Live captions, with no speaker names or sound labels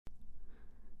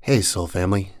Hey, Soul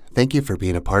Family. Thank you for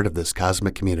being a part of this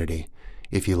cosmic community.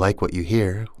 If you like what you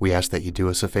hear, we ask that you do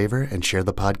us a favor and share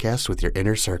the podcast with your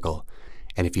inner circle.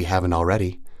 And if you haven't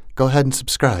already, go ahead and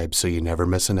subscribe so you never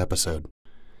miss an episode.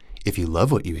 If you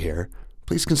love what you hear,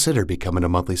 please consider becoming a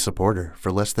monthly supporter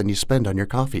for less than you spend on your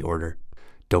coffee order.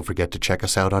 Don't forget to check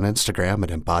us out on Instagram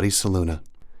at Embody Saluna.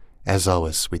 As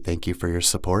always, we thank you for your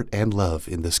support and love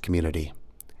in this community.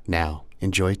 Now,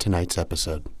 enjoy tonight's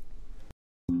episode.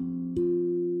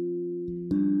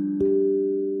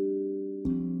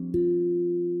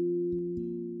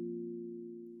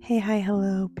 Hey, hi,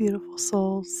 hello, beautiful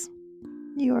souls.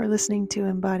 You are listening to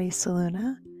Embody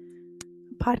Saluna,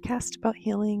 a podcast about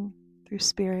healing through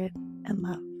spirit and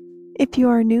love. If you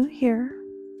are new here,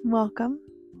 welcome.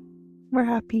 We're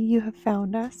happy you have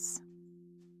found us.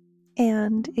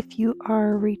 And if you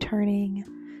are returning,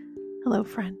 hello,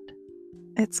 friend.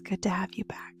 It's good to have you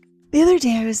back. The other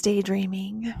day I was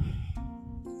daydreaming,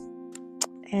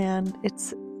 and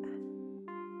it's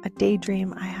a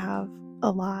daydream I have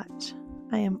a lot.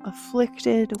 I am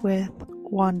afflicted with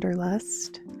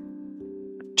wanderlust.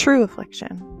 True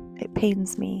affliction. It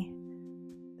pains me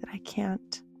that I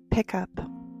can't pick up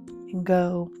and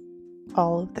go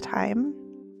all of the time.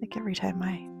 Like every time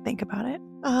I think about it.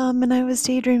 And I was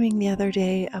daydreaming the other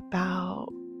day about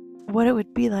what it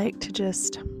would be like to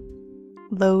just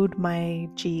load my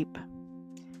Jeep.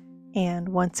 And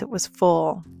once it was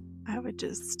full, I would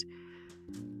just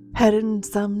head in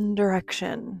some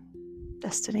direction.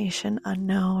 Destination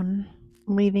unknown,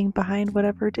 leaving behind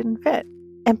whatever didn't fit.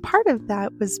 And part of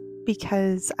that was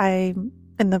because I'm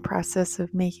in the process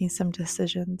of making some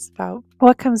decisions about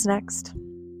what comes next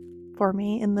for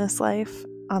me in this life,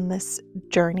 on this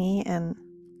journey. And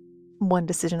one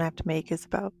decision I have to make is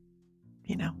about,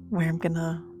 where I'm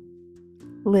gonna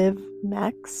live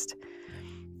next,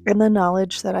 and the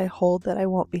knowledge that I hold that I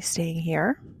won't be staying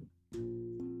here.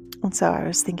 And so I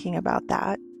was thinking about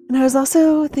that. And I was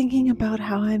also thinking about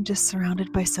how I'm just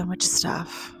surrounded by so much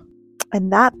stuff. And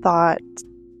that thought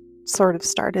sort of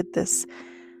started this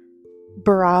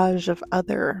barrage of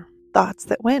other thoughts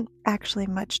that went actually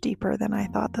much deeper than I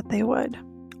thought that they would.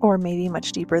 Or maybe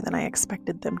much deeper than I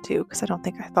expected them to, because I don't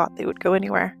think I thought they would go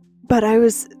anywhere. But I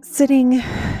was sitting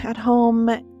at home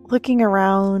looking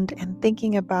around and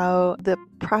thinking about the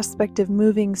prospect of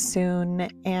moving soon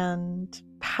and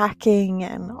packing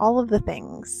and all of the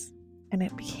things. And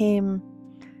it became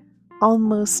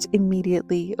almost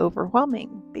immediately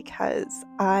overwhelming because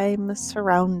I'm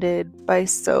surrounded by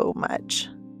so much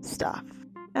stuff.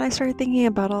 And I started thinking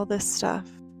about all this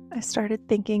stuff. I started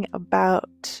thinking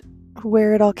about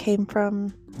where it all came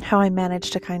from, how I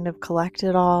managed to kind of collect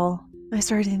it all. I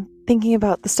started thinking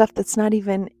about the stuff that's not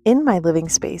even in my living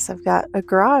space. I've got a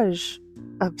garage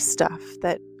of stuff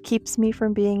that keeps me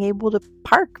from being able to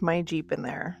park my Jeep in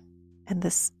there. And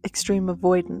this extreme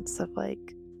avoidance of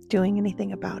doing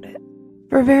anything about it.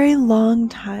 For a very long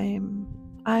time,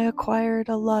 I acquired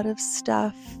a lot of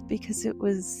stuff because it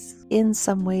was in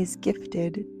some ways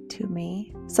gifted to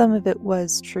me. Some of it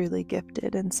was truly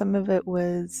gifted, and some of it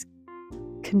was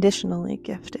conditionally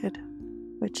gifted,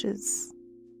 which is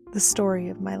the story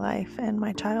of my life and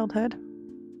my childhood.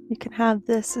 You can have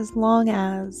this as long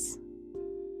as,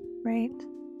 right?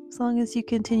 As long as you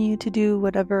continue to do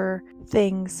whatever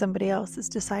thing somebody else has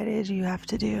decided you have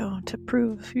to do to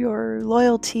prove your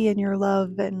loyalty and your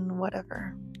love and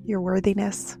whatever, your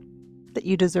worthiness, that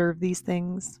you deserve these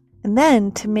things. And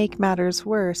then to make matters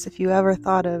worse, if you ever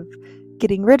thought of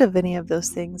getting rid of any of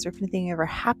those things, or if anything ever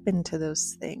happened to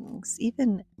those things,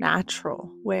 even natural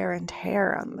wear and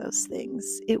tear on those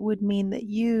things, it would mean that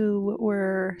you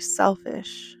were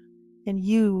selfish. And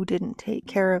you didn't take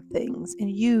care of things, and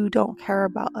you don't care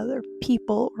about other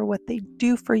people or what they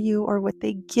do for you or what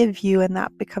they give you, and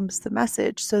that becomes the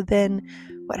message. So then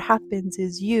what happens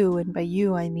is you, and by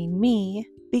you I mean me,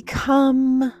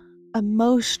 become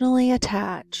emotionally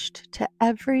attached to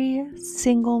every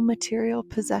single material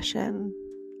possession,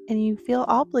 and you feel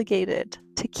obligated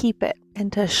to keep it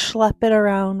and to schlep it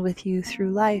around with you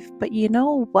through life. But you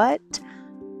know what?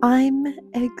 I'm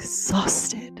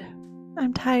exhausted.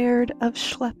 I'm tired of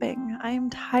schlepping. I'm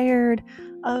tired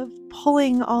of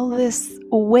pulling all this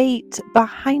weight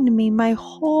behind me. My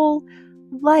whole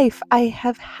life, I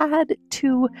have had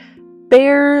to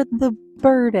bear the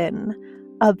burden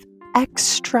of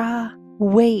extra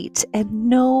weight, and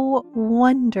no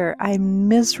wonder I'm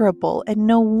miserable, and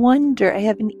no wonder I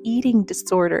have an eating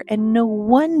disorder, and no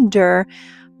wonder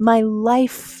my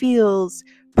life feels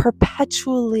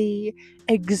perpetually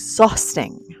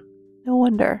exhausting. No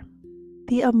wonder.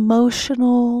 The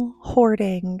emotional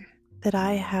hoarding that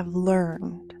I have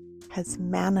learned has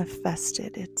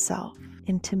manifested itself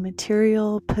into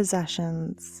material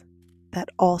possessions that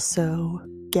also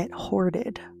get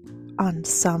hoarded on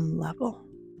some level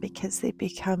because they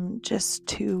become just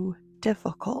too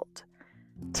difficult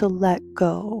to let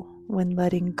go when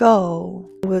letting go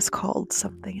was called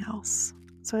something else.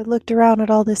 So I looked around at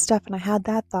all this stuff and I had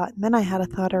that thought, and then I had a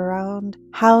thought around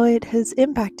how it has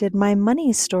impacted my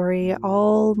money story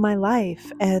all my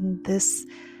life, and this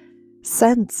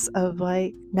sense of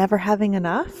like never having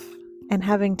enough and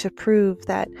having to prove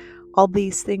that all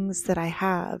these things that I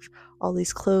have, all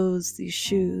these clothes, these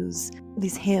shoes,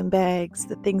 these handbags,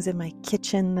 the things in my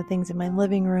kitchen, the things in my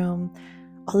living room,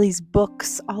 all these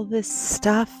books, all this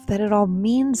stuff, that it all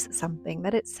means something,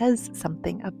 that it says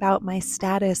something about my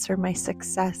status or my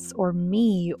success or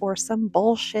me or some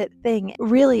bullshit thing.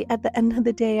 Really, at the end of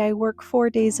the day, I work 4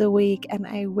 days a week and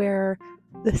I wear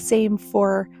the same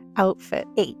 4 outfits.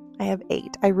 8. I have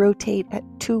 8. I rotate at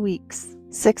 2 weeks,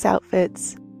 6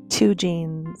 outfits, 2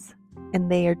 jeans, and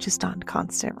they are just on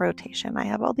constant rotation. I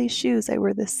have all these shoes. I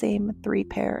wear the same 3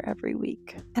 pair every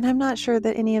week. And I'm not sure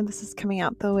that any of this is coming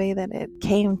out the way that it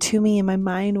came to me in my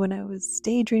mind when I was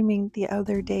daydreaming the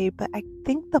other day, but I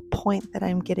think the point that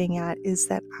I'm getting at is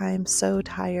that I'm so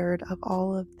tired of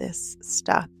all of this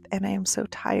stuff, and I am so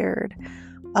tired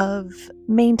of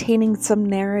maintaining some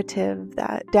narrative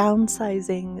that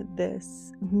downsizing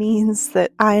this means that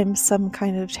I'm some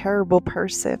kind of terrible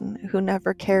person who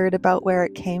never cared about where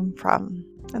it came from.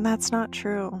 And that's not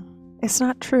true. It's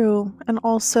not true. And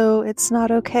also, it's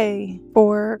not okay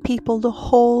for people to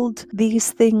hold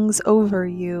these things over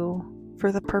you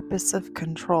for the purpose of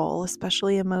control,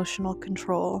 especially emotional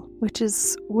control, which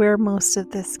is where most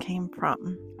of this came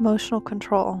from. Emotional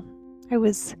control. I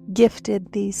was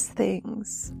gifted these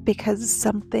things because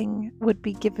something would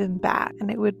be given back,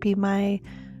 and it would be my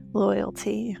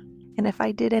loyalty. And if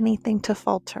I did anything to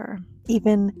falter,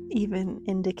 even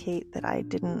indicate that I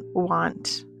didn't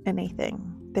want anything,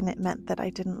 then it meant that I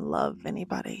didn't love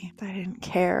anybody. I didn't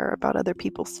care about other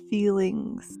people's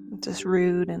feelings. Just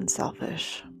rude and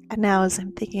selfish. And now, as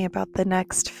I'm thinking about the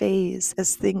next phase,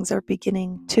 as things are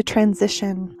beginning to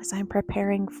transition, as I'm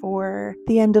preparing for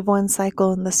the end of one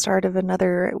cycle and the start of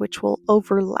another, which will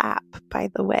overlap, by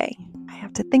the way, I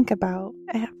have to think about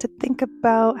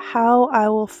how I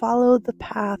will follow the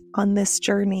path on this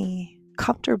journey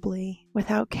comfortably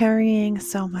without carrying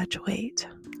so much weight.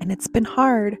 And it's been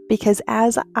hard because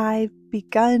as I've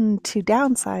begun to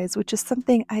downsize, which is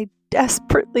something I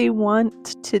desperately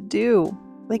want to do,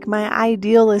 like my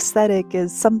ideal aesthetic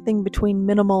is something between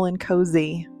minimal and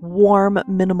cozy. Warm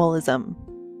minimalism.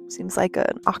 Seems like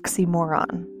an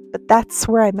oxymoron, but that's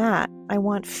where I'm at. I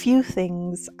want few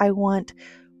things. I want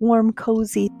warm,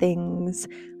 cozy things.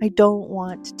 I don't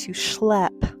want to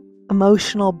schlep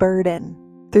emotional burden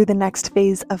through the next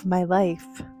phase of my life.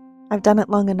 I've done it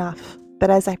long enough. But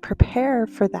as I prepare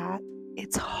for that,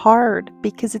 it's hard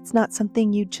because it's not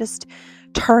something you just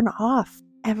turn off.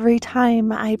 Every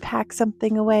time I pack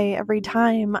something away, every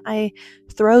time I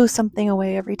throw something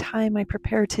away, every time I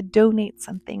prepare to donate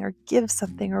something or give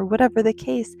something or whatever the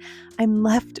case, I'm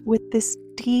left with this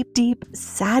deep, deep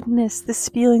sadness, this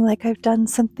feeling like I've done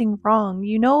something wrong.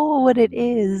 You know what it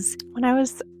is? When I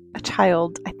was a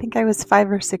child, I think I was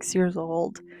 5 or 6 years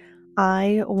old,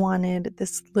 I wanted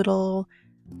this little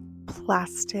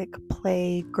plastic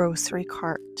play grocery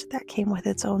cart that came with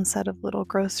its own set of little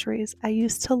groceries. I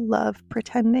used to love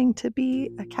pretending to be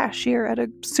a cashier at a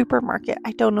supermarket.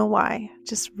 I don't know why.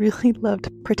 Just really loved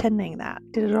pretending that.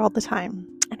 Did it all the time.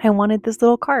 And I wanted this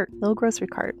little grocery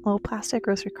cart, little plastic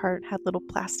grocery cart, had little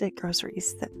plastic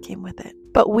groceries that came with it.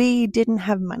 But we didn't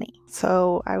have money,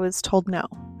 so I was told no,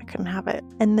 I couldn't have it.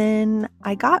 And then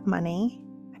I got money.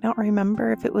 I don't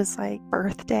remember if it was like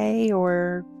birthday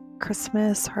or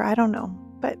Christmas or I don't know,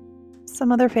 but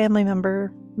some other family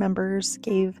members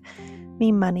gave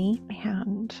me money,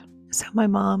 and so my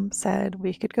mom said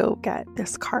we could go get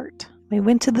this cart. We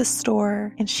went to the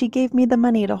store and she gave me the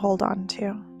money to hold on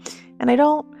to. And I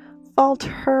don't fault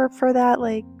her for that,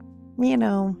 like, you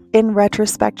know, in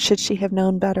retrospect, should she have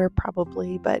known better?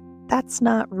 Probably, but that's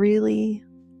not really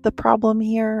the problem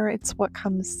here. It's what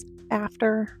comes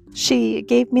after. She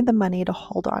gave me the money to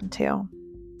hold on to.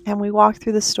 And we walked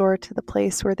through the store to the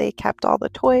place where they kept all the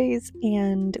toys,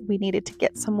 and we needed to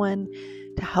get someone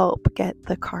to help get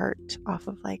the cart off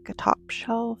of like a top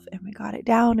shelf, and we got it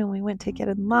down and we went to get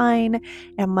in line,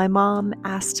 and my mom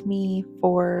asked me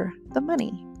for the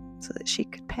money so that she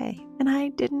could pay. And I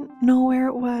didn't know where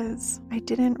it was. I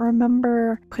didn't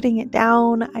remember putting it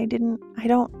down. I didn't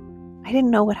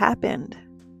know what happened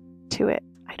to it.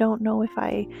 I don't know if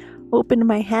I opened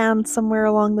my hand somewhere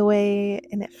along the way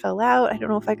and it fell out. I don't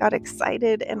know if I got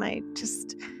excited and I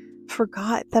just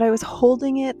forgot that I was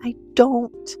holding it. I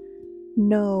don't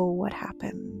know what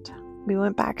happened. We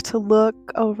went back to look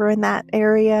over in that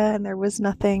area and there was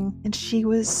nothing. And she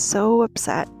was so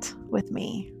upset with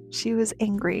me. She was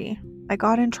angry. I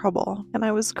got in trouble and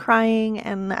I was crying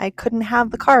and I couldn't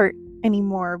have the cart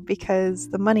anymore because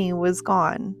the money was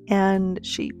gone. And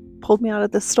she pulled me out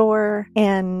of the store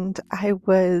and I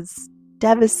was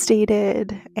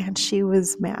devastated and she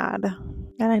was mad.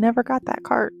 And I never got that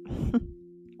cart.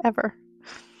 Ever.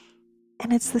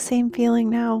 And it's the same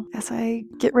feeling now as I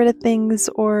get rid of things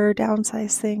or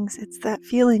downsize things. It's that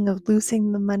feeling of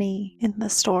losing the money in the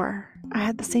store. I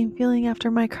had the same feeling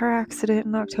after my car accident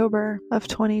in October of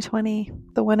 2020.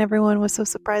 The one everyone was so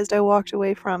surprised I walked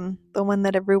away from. The one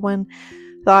that everyone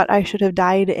thought I should have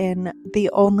died in. The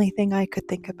only thing I could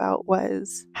think about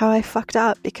was how I fucked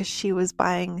up because she was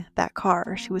buying that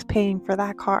car. She was paying for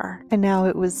that car. And now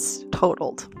it was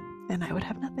totaled. And I would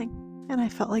have nothing. And I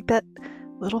felt like that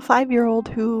little 5-year-old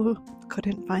who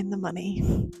couldn't find the money.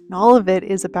 And all of it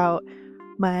is about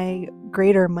my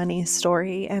greater money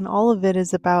story, and all of it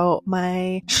is about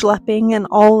my schlepping, and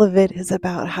all of it is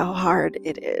about how hard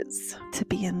it is to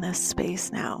be in this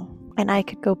space now. And I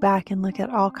could go back and look at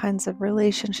all kinds of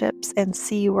relationships and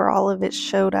see where all of it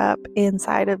showed up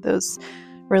inside of those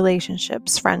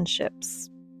relationships, friendships,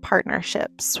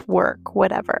 partnerships, work,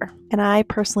 whatever. And I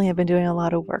personally have been doing a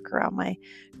lot of work around my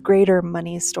greater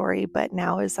money story, but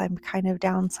now as I'm kind of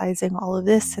downsizing all of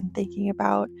this and thinking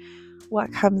about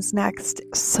what comes next,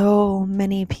 so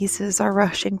many pieces are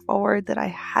rushing forward that I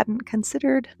hadn't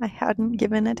considered, I hadn't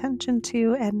given attention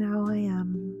to, and now I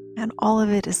am. And all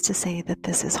of it is to say that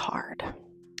this is hard.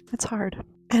 It's hard.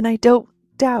 And I don't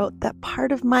doubt that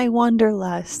part of my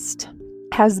wanderlust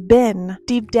has been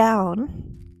deep down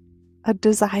a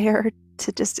desire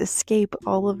to just escape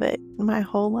all of it my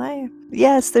whole life.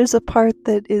 Yes, there's a part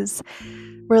that is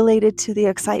related to the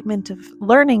excitement of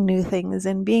learning new things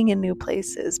and being in new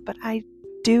places, but I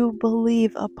do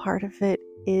believe a part of it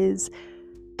is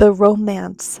the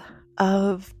romance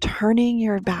of turning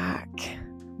your back,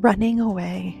 running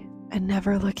away, and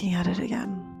never looking at it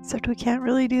again. Except we can't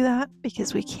really do that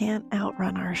because we can't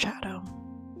outrun our shadow.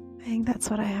 I think that's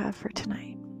what I have for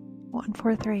tonight.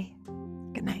 143.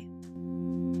 Good night.